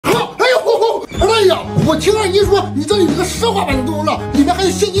我听二姨说你这里有个奢华版的动物乐，里面还有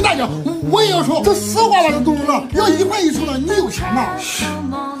现金大奖，我也要抽。这奢华版的动物乐要1块1抽的，你有钱吗？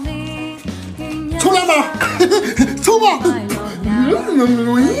抽2把，抽吧。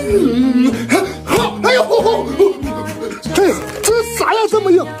好，哎呦，这啥呀？这么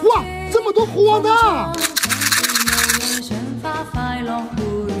硬，哇，这么多火呢！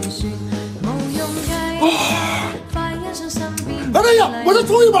哎呀，我再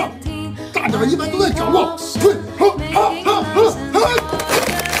抽一把。大奖一般都在角落。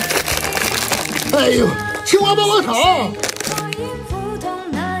哎呦，青蛙棒棒糖。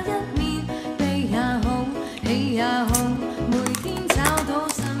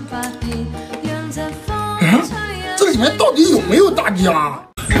这里面到底有没有大奖？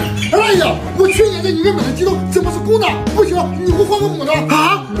哎呀，我去年在你这买的鸡头怎么是公的？不行，你给我换个母的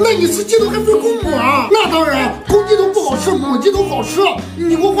啊！那你吃鸡头还分公母啊？那当然，公鸡头不好吃，母鸡头好吃。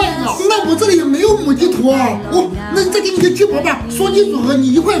你给我换一个。那我这里也没有母鸡头啊。那你再给你个鸡脖吧，双鸡组合，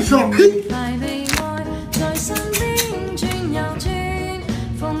你1块吃。嘿。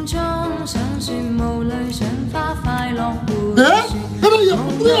哎，哎呀，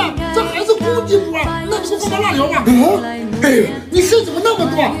不对啊，这还是公鸡脖，那你给我放把辣条吧。哎，你事怎么那么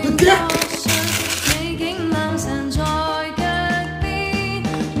多？给。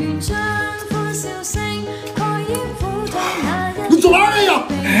你做哪儿呀？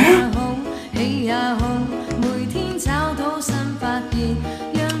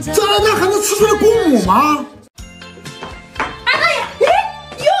这还能吃出来公母吗？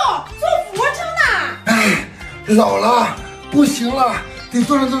老了，不行了，得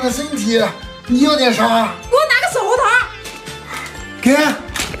锻炼锻炼身体。你要点啥？给我拿个手头。给。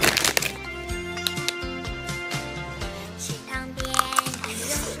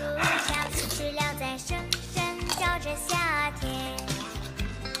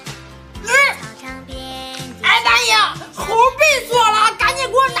哎，大爷，猴被锁了，赶紧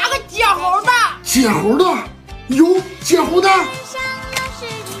给我拿个解猴的。解猴的？有解猴的？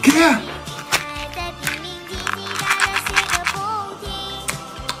给。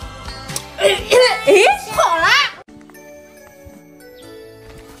好了，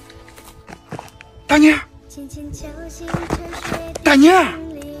大妮，大妮，哎，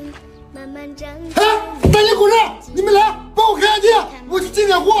大妮狗日，你们来帮我开下店，我去进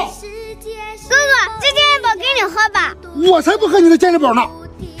点货。哥哥，这健力宝给你喝吧。我才不喝你的健力宝呢！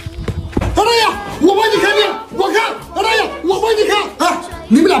老大爷，我帮你开店，我开。老大爷，我帮你开。哎，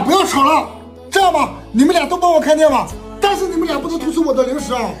你们俩不要吵了，这样吧，你们俩都帮我开店吧，但是你们俩不能偷吃我的零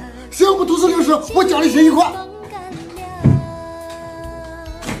食啊！谁要不偷吃零食，我奖励谁1块。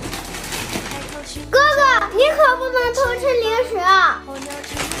哥哥，你可不能偷吃零食啊！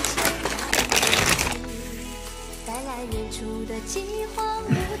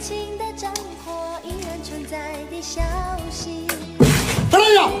哎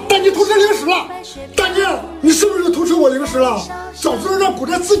呀，大妮偷吃零食了！大妮，你是不是偷吃我零食了？早知道让古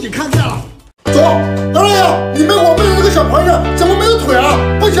代自己看店了。走，老大爷，你们我妹的那个小螃蟹怎么没有腿啊？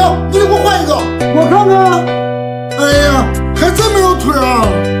不行，你得给我换一个。我看看，哎呀，还真没有腿啊！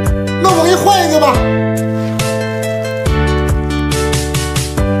那我给你换一个吧。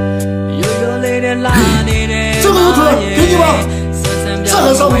这个有腿，给你吧。这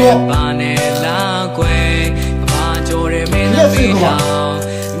还差不多。你也试一个吧。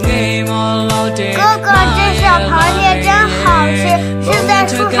哥哥，这小螃蟹真好吃，是在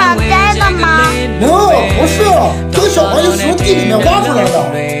树上摘的吗？不是，这个小螃蟹是从地里面挖出来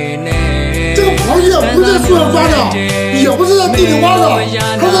的。这个螃蟹不是在树上抓的，也不是在地里挖的，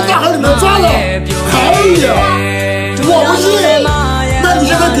它在大海里面抓的。海里，我不信。那你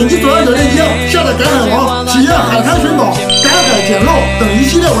现在点击左上角链接，下载赶海王，体验海滩寻宝、赶海捡漏等一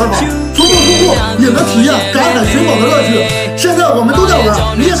系列玩法，足不出户也能体验赶海寻宝的乐趣。现在我们都在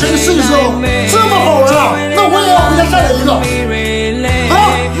玩，你也可以试一试哦。这么好玩啊！那我也要回家下载一个。啊，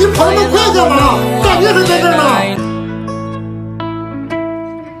你跑那么快干嘛？大妮还在这儿呢。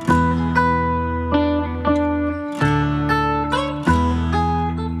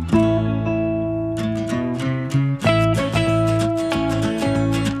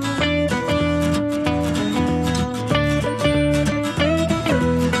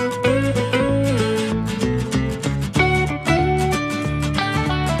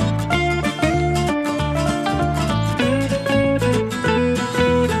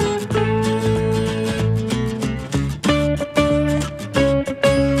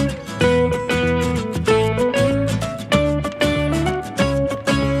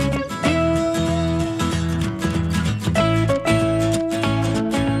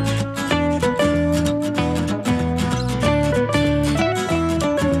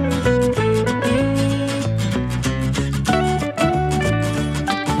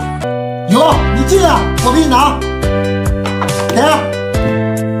你进来，我给你拿。给。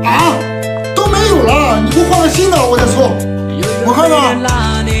啊，都没有了，你给我换个新的，我再抽。我看看。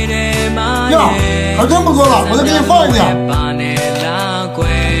呀，还真不错了，我再给你放一点。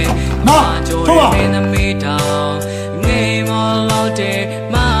拿，抽吧。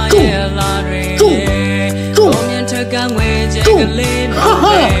中，哈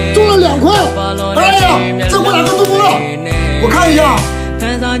哈，中了2块！哎呀，再给我拿个多多乐，我看一下。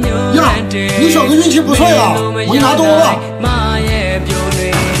呀，你小子运气不错呀，我给你拿多多乐。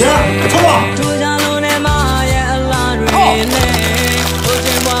姐，抽吧。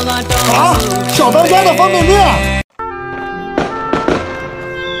啊，小当家的方便面。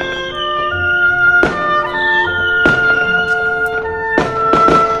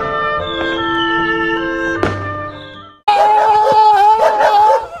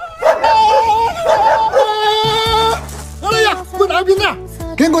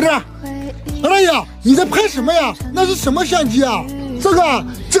给我这！哎呀，你在拍什么呀？那是什么相机啊？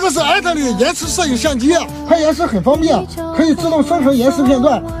这个是艾特里延迟摄影相机，它延时很方便，可以自动生成延时片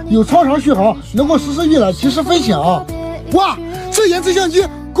段，有超长续航，能够实时预览、及时分享。哇，这延迟相机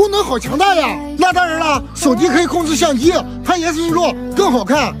功能好强大呀！那当然了，手机可以控制相机，它延时录更好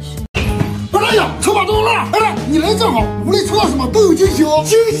看。哎呀，抽把多了！哎，你来正好，无论抽到什么都有惊喜哦！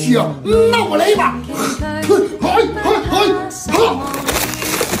惊喜，那我来一把。好。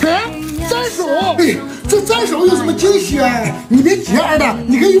哎，粘手！哎，这粘手有什么惊喜啊？你别急，二蛋，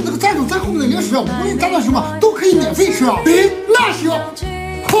你可以用这个粘手粘后面的零食，无论粘到什么都可以免费吃啊！哎，那行，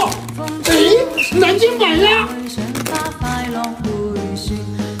好，哎，南京版呀！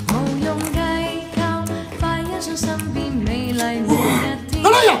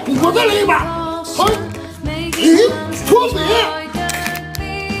哎呀，我再来一把！好，哎，脱水！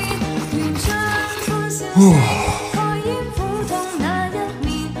哦。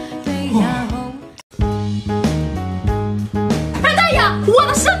我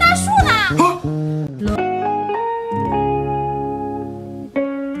的圣诞树呢？啊！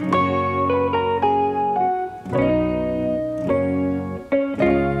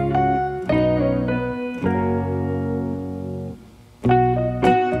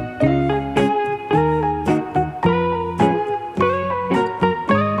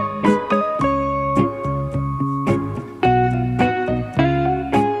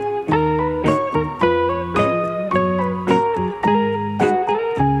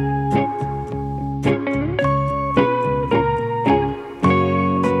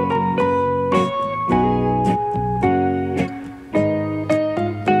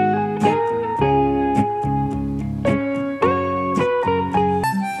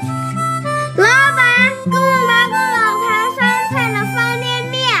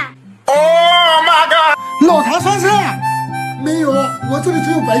老坛酸菜没有，我这里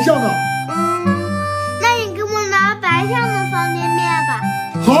只有白象的。那你给我拿白象的方便面吧。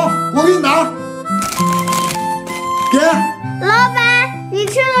好，我给你拿。给。老板，你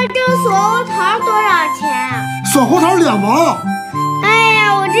吃了这个锁喉桃多少钱啊？锁喉桃2毛。哎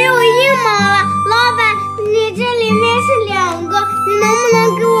呀，我只有1毛了。老板，你这里面是2个，你能不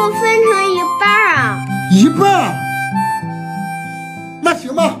能给我分成一半啊？一半？那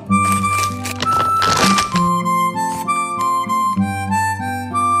行吧。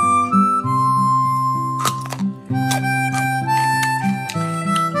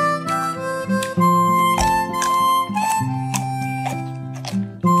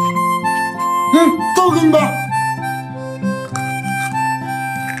都给你吧。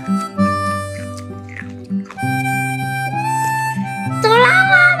走啦，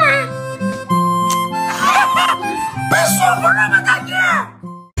老板。别说话了吧，大姐！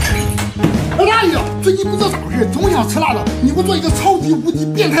哎呀，最近不知道咋回事，总想吃辣的。你给我做一个超级无敌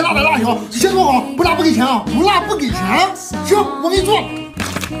变态辣的辣条，先说好，不辣不给钱啊！不辣不给钱。行，我给你做。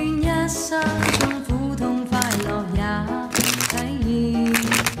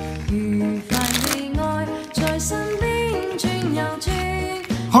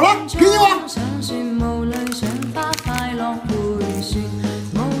好了，给你吧。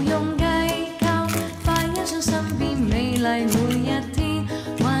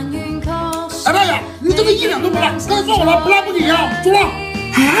哎大爷，你这个一点都不辣，刚才说好了不辣不给钱，走了。啊，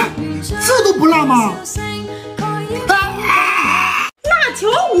这都不辣吗？辣条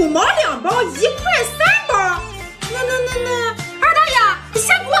5毛2包，1块3包。那，二大爷，你先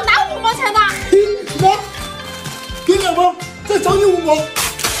给我拿5毛钱的。拿，给2包，再找你5毛。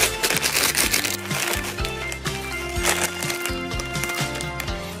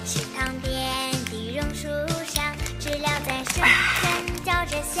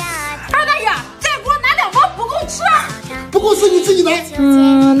二大爷，再给我拿2包不够吃。不够吃你自己拿。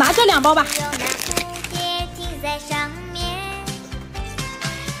拿这2包吧。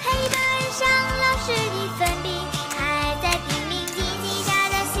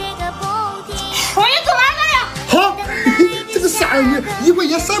大儿女1块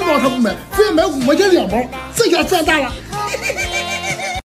钱3包他不买，非要买5毛钱2包，这下赚大了。